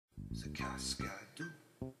It's a Cascadoo.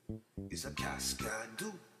 It's a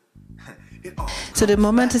Cascadoo. So the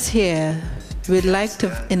moment is here. We'd like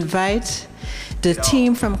to invite the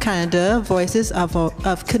team from Canada, voices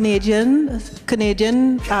of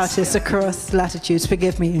Canadian artists across latitudes.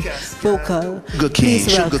 Forgive me, V.O.C.A.L. Sugar cane,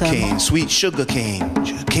 sugar cane, sweet sugar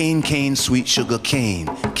cane, cane, cane, sweet sugar cane,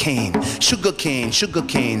 cane, sugar cane,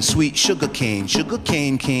 sweet sugar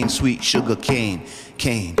cane, cane, sweet sugar cane,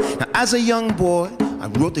 cane. Now, as a young boy, I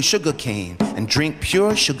rode the sugar cane and drink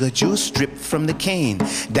pure sugar juice dripped from the cane.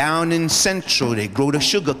 Down in Central, they grow the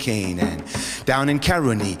sugar cane, and down in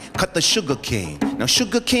Caroni, cut the sugar cane. Now,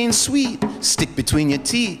 sugar cane sweet, stick between your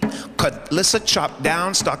teeth. Cutlass a chop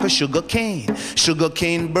down, stalk a sugar cane. Sugar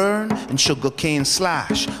cane burn and sugar cane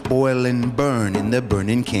slash. Boil and burn in the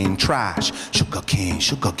burning cane trash. Sugar cane,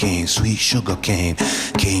 sweet sugar cane.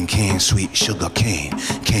 Cane, cane, sweet sugar cane.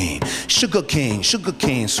 Cane, sugar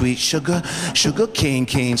cane, sweet sugar. Sugar cane,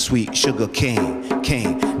 cane, sweet sugar cane.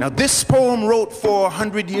 Cane. Now this poem wrote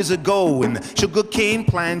 400 years ago in the sugar cane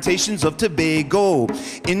plantations of Tobago,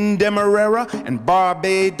 in Demerara and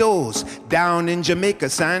Barbados, down in Jamaica,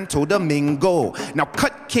 Santo Domingo. Now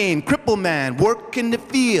cut cane, cripple man, work in the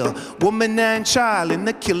field, woman and child in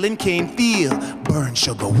the killing cane field. Burn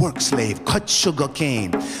sugar, work slave, cut sugar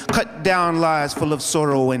cane, cut down lives full of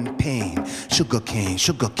sorrow and pain. Sugar cane,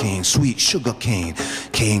 sweet sugar cane.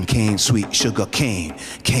 Cane, cane, sweet sugar cane.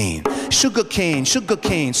 Cane, sugar cane,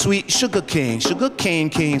 sweet sugar cane. Sugar cane,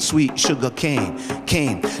 cane, sweet sugar cane.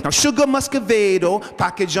 Cane. Now sugar muscovado,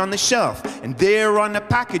 package on the shelf, and there on the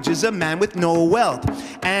package is a man with no wealth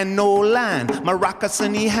and no land, maracas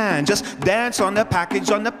in his hand, just dance on the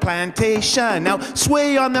package on the plantation. Now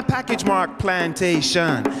sway on the package marked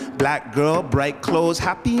plantation. Black girl, bright clothes,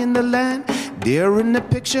 happy in the land. There in the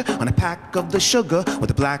picture on a pack of the sugar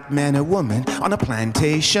with a black man and woman on a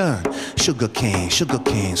plantation. Sugar cane,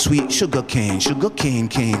 sweet sugar cane. Sugar cane,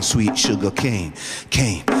 cane, sweet sugar cane.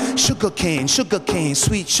 Cane, sugar cane,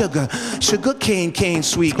 sweet sugar. Sugar cane, cane,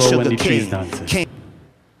 sweet sugar cane. Cane.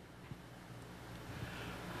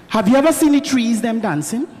 Have you ever seen the trees them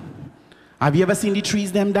dancing? Have you ever seen the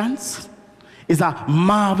trees them dance? It's a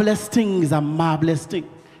marvelous thing, it's a marvelous thing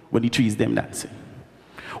when the trees them dancing.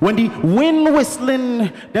 When the wind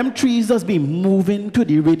whistling, them trees just be moving to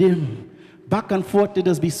the rhythm. Back and forth, they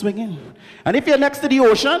just be swinging. And if you're next to the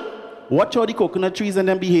ocean, watch how the coconut trees and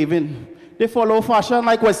them behaving. They follow fashion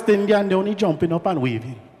like West India and they only jumping up and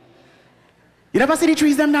waving. You never see the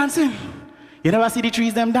trees them dancing? You never see the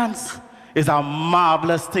trees them dance? It's a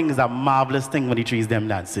marvelous thing, it's a marvelous thing when the trees them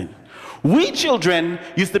dancing. We children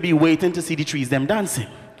used to be waiting to see the trees them dancing.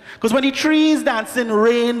 Because when the trees dancing,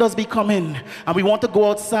 rain does be coming. And we want to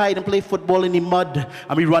go outside and play football in the mud.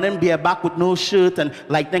 And we running bareback with no shirt and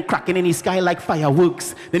lightning cracking in the sky like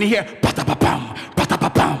fireworks. Then you hear patapapam,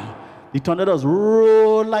 patapapam. The thunder does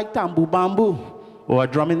roll like tambu bamboo. Or a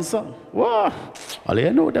drumming song. Whoa, all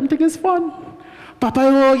you know, them things is fun. Papa,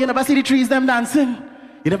 oh, you never see the trees them dancing?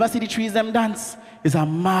 You never see the trees them dance? It's a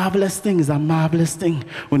marvelous thing, it's a marvelous thing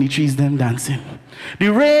when the trees them dancing. The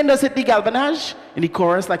rain does hit the galvanage in the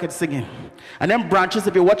chorus like it's singing. And them branches,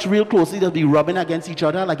 if you watch real closely, they'll be rubbing against each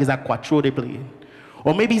other like it's a quattro they playing.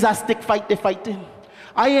 Or maybe it's a stick fight they fighting.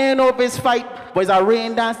 I ain't know if it's fight, but it's a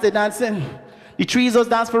rain dance they dancing. The trees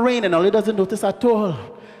just dance for rain and all it doesn't notice at all.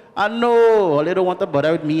 I know, all they don't want to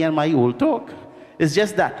bother with me and my old talk. It's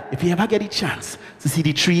just that, if you ever get a chance to see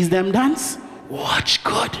the trees them dance, watch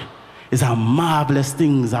good. It's a marvelous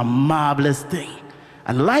thing, it's a marvelous thing.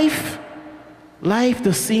 And life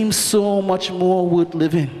just seems so much more worth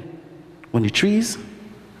living when the trees,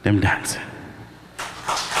 them dancing.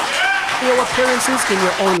 Your appearances in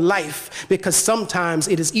your own life, because sometimes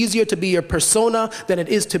it is easier to be your persona than it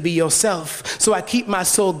is to be yourself. So I keep my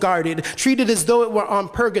soul guarded, treated as though it were on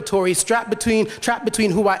purgatory, trapped between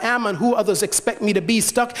who I am and who others expect me to be,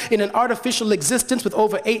 stuck in an artificial existence with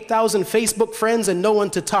over 8,000 Facebook friends and no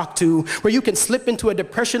one to talk to, where you can slip into a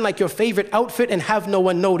depression like your favorite outfit and have no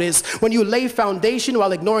one notice. When you lay foundation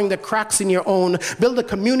while ignoring the cracks in your own, build a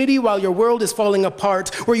community while your world is falling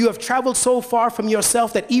apart, where you have traveled so far from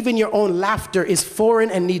yourself that even your own laughter is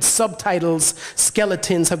foreign and needs subtitles.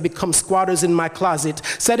 Skeletons have become squatters in my closet,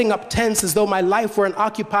 setting up tents as though my life were an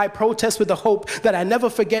Occupy protest with the hope that I never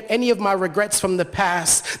forget any of my regrets from the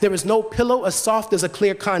past. There is no pillow as soft as a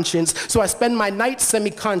clear conscience, so I spend my nights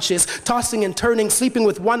semi-conscious, tossing and turning, sleeping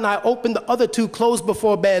with one eye open, the other two closed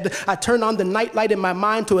before bed. I turn on the nightlight in my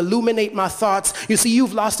mind to illuminate my thoughts. You see,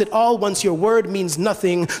 you've lost it all once your word means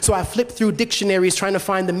nothing, so I flip through dictionaries trying to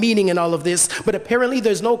find the meaning in all of this, but apparently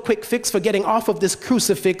there's no quick fix for getting off of this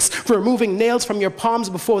crucifix. For removing nails from your palms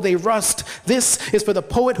before they rust. This is for the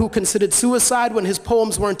poet who considered suicide when his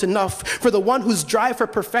poems weren't enough. For the one whose drive for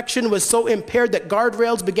perfection was so impaired that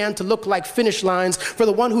guardrails began to look like finish lines. For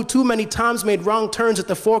the one who too many times made wrong turns at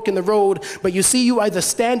the fork in the road. But you see, you either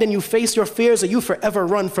stand and you face your fears or you forever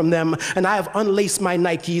run from them. And I have unlaced my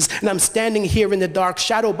Nikes and I'm standing here in the dark,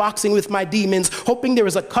 shadow boxing with my demons, hoping there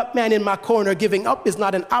is a cut man in my corner. Giving up is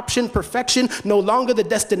not an option. Perfection no longer the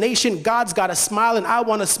destination. God's got a smile and I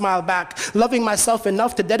want to smile back. Loving myself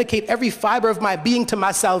enough to dedicate every fiber of my being to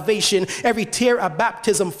my salvation. Every tear a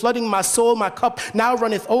baptism, flooding my soul. My cup now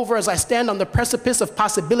runneth over as I stand on the precipice of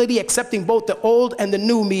possibility, accepting both the old and the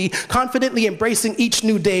new me, confidently embracing each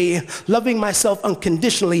new day, loving myself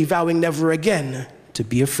unconditionally, vowing never again to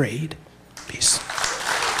be afraid. Peace.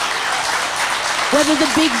 Whether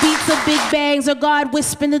the big beats or big bangs or God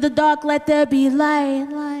whispering in the dark, let there be light,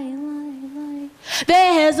 light, light, light.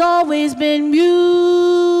 There has always been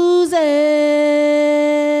music.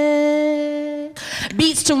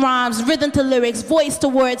 Beats to rhymes, rhythm to lyrics, voice to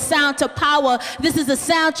words, sound to power. This is a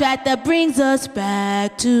soundtrack that brings us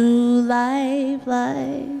back to life,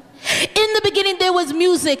 life. In the beginning there was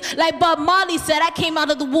music. Like Bob Marley said, I came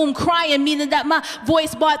out of the womb crying, meaning that my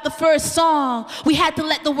voice brought the first song. We had to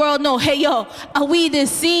let the world know, hey yo, are we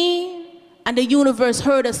this scene? And the universe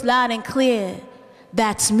heard us loud and clear.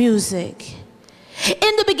 That's music.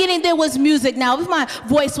 In the beginning there was music. Now if my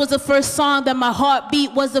voice was the first song, then my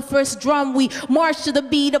heartbeat was the first drum. We march to the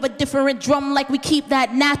beat of a different drum like we keep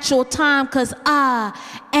that natural time, cause I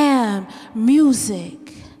am music.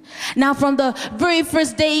 Now from the very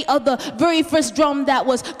first day of the very first drum that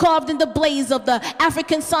was carved in the blaze of the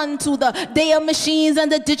African sun to the day of machines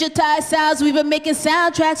and the digitized sounds, we've been making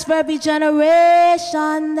soundtracks for every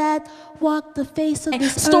generation that walked the face of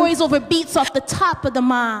this stories over beats off the top of the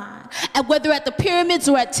mind. And whether at the pyramids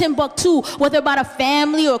or at Timbuktu, whether about a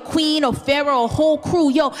family or a queen or pharaoh or a whole crew,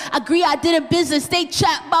 yo, agree I did in business, they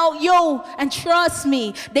chat about yo, and trust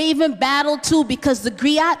me, they even battled too, because the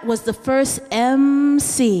griot was the first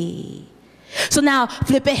MC. So now,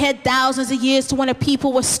 flip ahead thousands of years to when the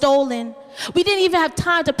people were stolen. We didn't even have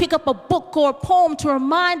time to pick up a book or a poem to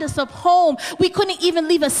remind us of home. We couldn't even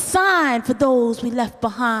leave a sign for those we left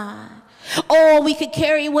behind. All we could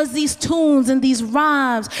carry was these tunes and these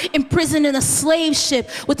rhymes, imprisoned in a slave ship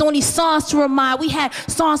with only songs to remind. We had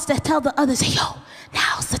songs that tell the others, hey, yo,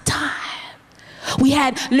 now's the time. We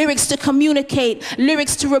had lyrics to communicate,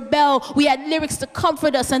 lyrics to rebel. We had lyrics to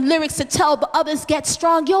comfort us and lyrics to tell the others, get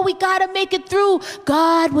strong. Yo, we gotta make it through.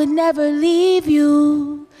 God would never leave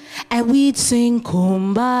you. And we'd sing,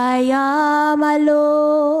 Kumbaya, my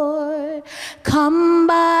Lord, come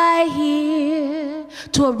by here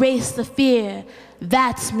to erase the fear.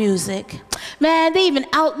 That's music. Man, they even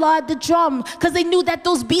outlawed the drum because they knew that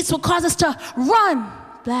those beats would cause us to run,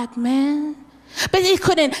 black man. But they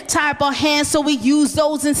couldn't tie up our hands, so we used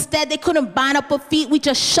those instead. They couldn't bind up our feet, we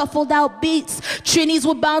just shuffled out beats. Trinis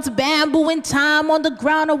would bounce bamboo in time on the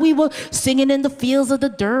ground, or we were singing in the fields of the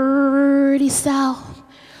dirty South.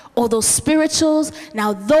 Or those spirituals,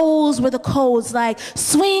 now those were the codes like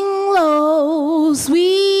swing low,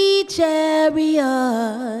 sweet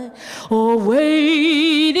chariot, or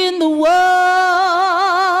wade in the water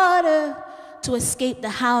to escape the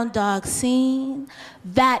hound dog scene.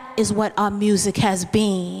 That is what our music has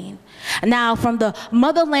been. Now from the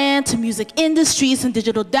motherland to music industries and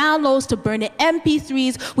digital downloads to burning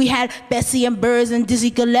MP3s, we had Bessie and Burrs and Dizzy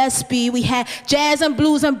Gillespie. We had jazz and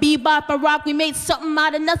blues and bebop and rock. We made something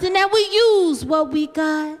out of nothing and we used what we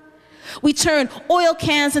got. We turned oil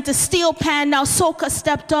cans into steel pan. Now soca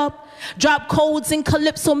stepped up, dropped codes in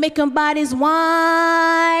calypso, making bodies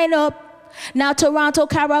wind up. Now Toronto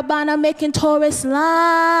Caravana making tourists line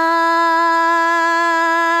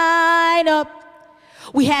up.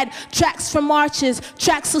 We had tracks for marches,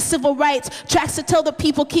 tracks for civil rights, tracks to tell the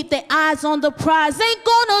people keep their eyes on the prize. Ain't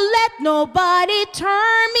gonna let nobody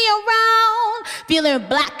turn me around. Feeling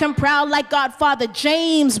black and proud like Godfather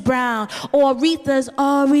James Brown or Aretha's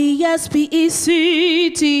R-E-S-P-E-C-T.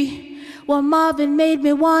 Well, Marvin made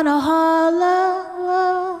me wanna holler.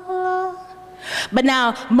 But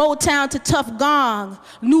now, Motown to tough gong,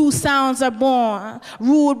 new sounds are born.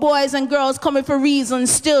 Rude boys and girls coming for reasons,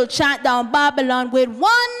 still chant down Babylon with one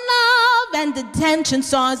love and detention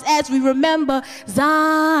songs as we remember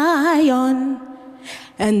Zion.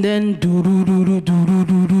 And then do do do do do do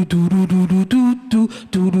do do do do do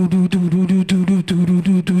do do do do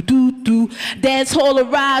do do do do. Dance hall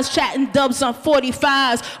arrives, chatting dubs on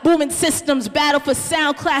 45s, booming systems battle for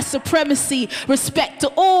sound class supremacy. Respect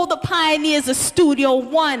to all the pioneers of Studio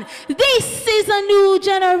One. This is a new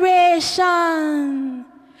generation.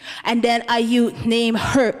 And then a youth named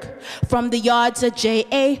Herc from the yards of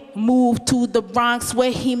J.A. moved to the Bronx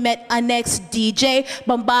where he met an ex-DJ,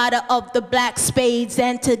 Bombada of the Black Spades,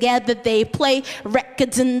 and together they play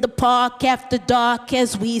records in the park after dark,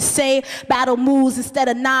 as we say. Battle moves instead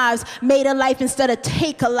of knives, made a life instead of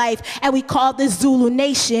take a life. And we call this Zulu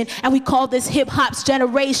Nation, and we call this hip-hop's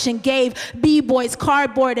generation. Gave B-boys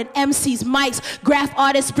cardboard and MCs mics, graph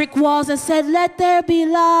artists brick walls, and said, let there be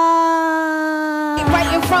light.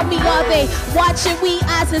 Right in front of me are they, watching we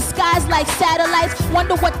eyes in skies like satellites.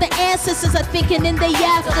 Wonder what the ancestors are thinking in their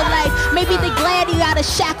afterlife. Maybe they glad you out of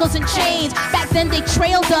shackles and chains. Back then they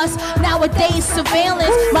trailed us, nowadays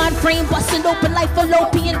surveillance. Mind brain busting open like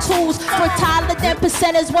fallopian tools. Fertile than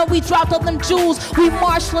percenters when we dropped all them jewels. We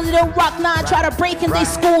marched on Little Rock 9, try to break in their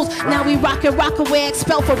schools. Now we rock away,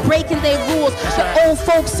 expelled for breaking their rules. The old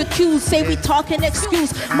folks accused, say we talking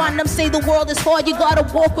excuse. Mind them say the world is hard, you gotta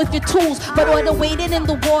walk with your tools. But or the waiting in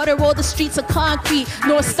the water or the streets are concrete.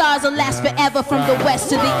 North stars will last forever from the west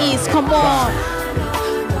to the east. Come on.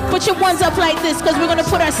 Put your ones up like this, because we're going to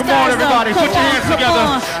put our stars up. Come on, everybody. Put your hands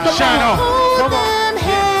together. Shine on. Hold them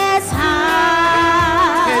heads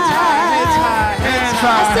high. Heads high, heads high, heads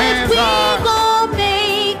high. I said we gon'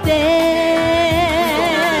 make them.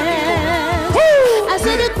 I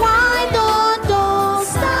said the grind on, don't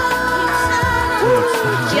stop.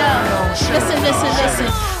 Yo, listen.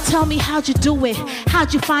 Tell me how'd you do it?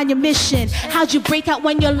 How'd you find your mission? How'd you break out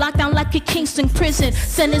when you're locked down like a Kingston prison?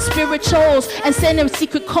 Sending spirituals and sending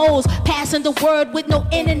secret codes, passing the word with no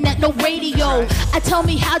internet, no radio. Tell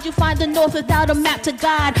me how'd you find the north without a map to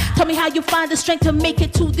guide? Tell me how you find the strength to make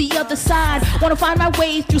it to the other side. Wanna find my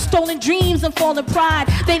way through stolen dreams and fallen pride.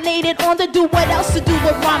 They laid it on to do what else to do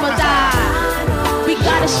with Ramadan. We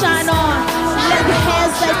gotta shine on. Let your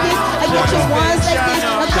hands like this, I get your ones like this.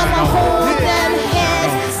 I come and hold them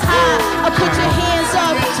hands high. I put your hands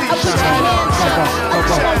up, I put your hands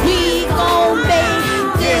up. We gon' make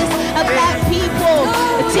this a black people,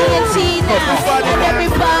 a TNT now, and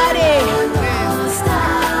everybody.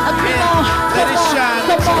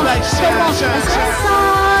 Come on,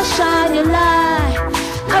 shine your light.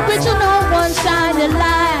 Original one, shine your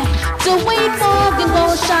light. Dwayne Morgan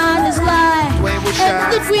gon' shine his light. And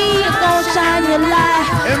Digri gon' shine your light.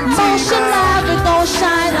 Motion Live gon'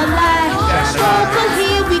 shine a light. Stroke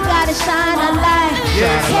here, we gotta shine a light.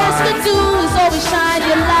 Cascadoo is always shine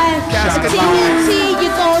your light. TNT, you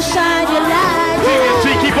gon' shine your light. TNT,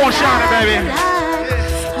 keep on shining, baby.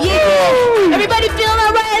 Yeah. Everybody feeling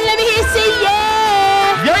alright? Let me hear you say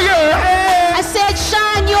yeah. Yeah. I said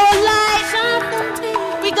shine your light.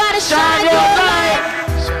 We gotta shine your light.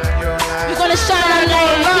 We're gonna shine our light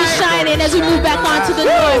and keep shining as we move back onto the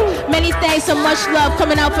north. Many thanks and much love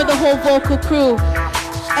coming out for the whole vocal crew.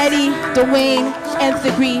 Eddy, Dwayne, and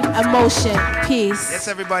Digri, Emotion. Peace. Yes,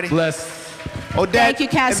 everybody. Bless. Odette, Thank you,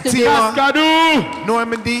 Cascadoo. Cascadoo.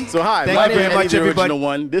 Normandie. So hi, Thank my you name very is much, Eddy, the everybody. original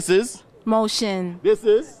one. This is Motion. This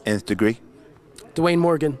is And Digri. Dwayne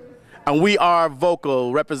Morgan. And we are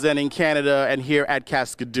Vocal, representing Canada and here at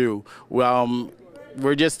Cascadoo.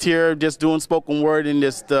 We're just here, just doing spoken word and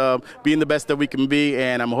just being the best that we can be.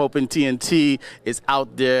 And I'm hoping TNT is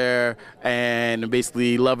out there and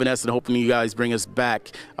basically loving us and hoping you guys bring us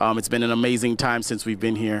back. It's been an amazing time since we've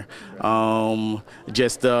been here.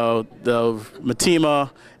 Just the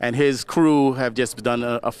Matima and his crew have just done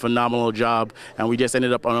a phenomenal job. And we just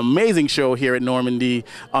ended up on an amazing show here at Normandie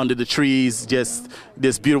under the trees. Just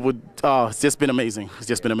this beautiful, it's just been amazing. It's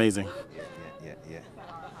just been amazing.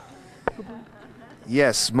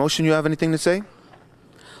 Yes, Motion, you have anything to say?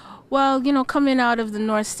 Well, you know, coming out of the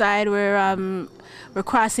north side, we're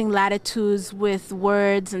crossing latitudes with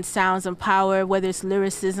words and sounds and power, whether it's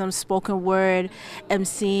lyricism, spoken word,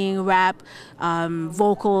 emceeing, rap,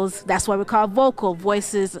 vocals. That's why we call it vocal,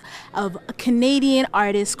 voices of Canadian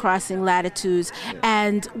artists crossing latitudes.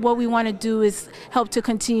 And what we want to do is help to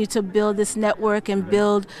continue to build this network and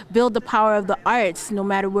build the power of the arts, no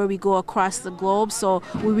matter where we go across the globe. So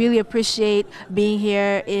we really appreciate being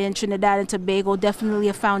here in Trinidad and Tobago. Definitely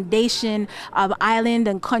a foundation of island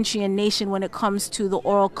and country and nation when it comes to the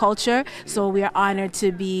oral culture. So we are honored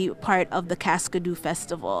to be part of the Cascadoo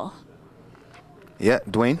Festival. Yeah,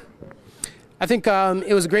 Dwayne? I think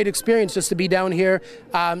it was a great experience just to be down here,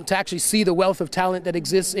 to actually see the wealth of talent that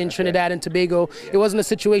exists in Trinidad and Tobago. It wasn't a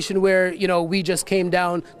situation where, you know, we just came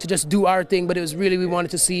down to just do our thing, but it was really, we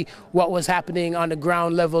wanted to see what was happening on the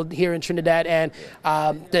ground level here in Trinidad. And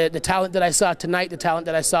the talent that I saw tonight, the talent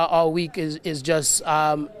that I saw all week is just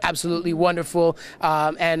absolutely wonderful.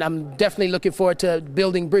 And I'm definitely looking forward to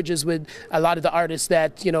building bridges with a lot of the artists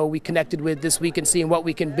that, you know, we connected with this week and seeing what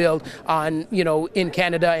we can build on, you know, in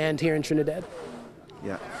Canada and here in Trinidad.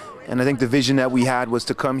 Yeah. And I think the vision that we had was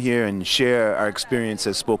to come here and share our experience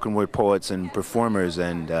as spoken word poets and performers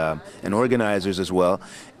and organizers as well,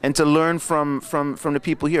 and to learn from the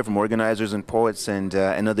people here, from organizers and poets and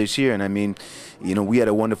others here. And I mean, you know, we had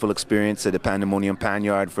a wonderful experience at the Pandemonium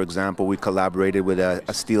Panyard, for example. We collaborated with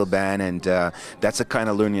a steel band, and that's a kind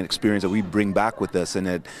of learning experience that we bring back with us, and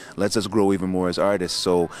it lets us grow even more as artists.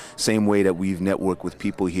 So same way that we've networked with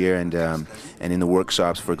people here and in the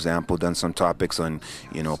workshops, for example, done some topics on,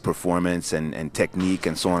 you know, performance and technique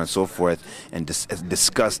and so on and so forth, and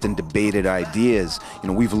discussed and debated ideas. You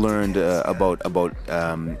know, we've learned about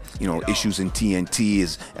you know, issues in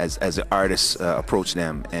TNT as artists approach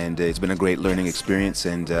them, and it's been a great learning experience.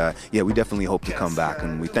 And yeah, we definitely hope to come back,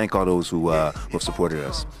 and we thank all those who have supported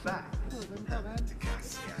us.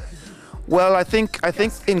 Well, I think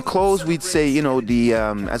in close we'd say, you know, the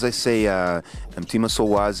as I say, Tima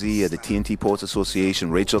Sowazi, the TNT Poets Association,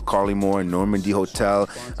 Rachel Collymore, Normandie Hotel,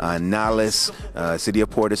 Nalis, City of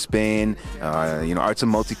Port of Spain, you know, Arts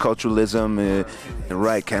and Multiculturalism,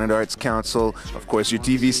 right, Canada Arts Council, of course your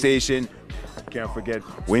TV station. Can't forget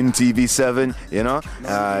Win TV7, you know,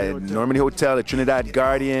 Normandie Hotel, the Trinidad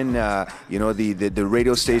Guardian, you know, the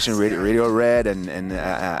radio station, Radio Red, and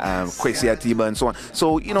Kwesi Atiba, and so on.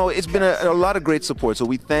 So, you know, it's been a lot of great support. So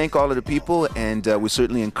we thank all of the people, and we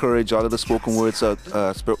certainly encourage all of the spoken word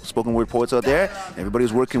poets out there. Everybody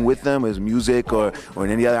who's working with them, as music or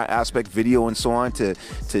in any other aspect, video and so on, to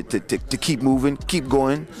keep moving, keep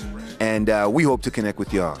going, and we hope to connect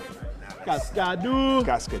with y'all. Cascadoo.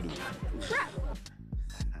 Cascadoo.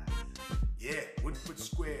 Yeah, Woodford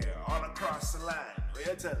Square, all across the line. Where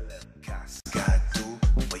you tell them?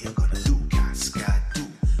 Cascadoo, where you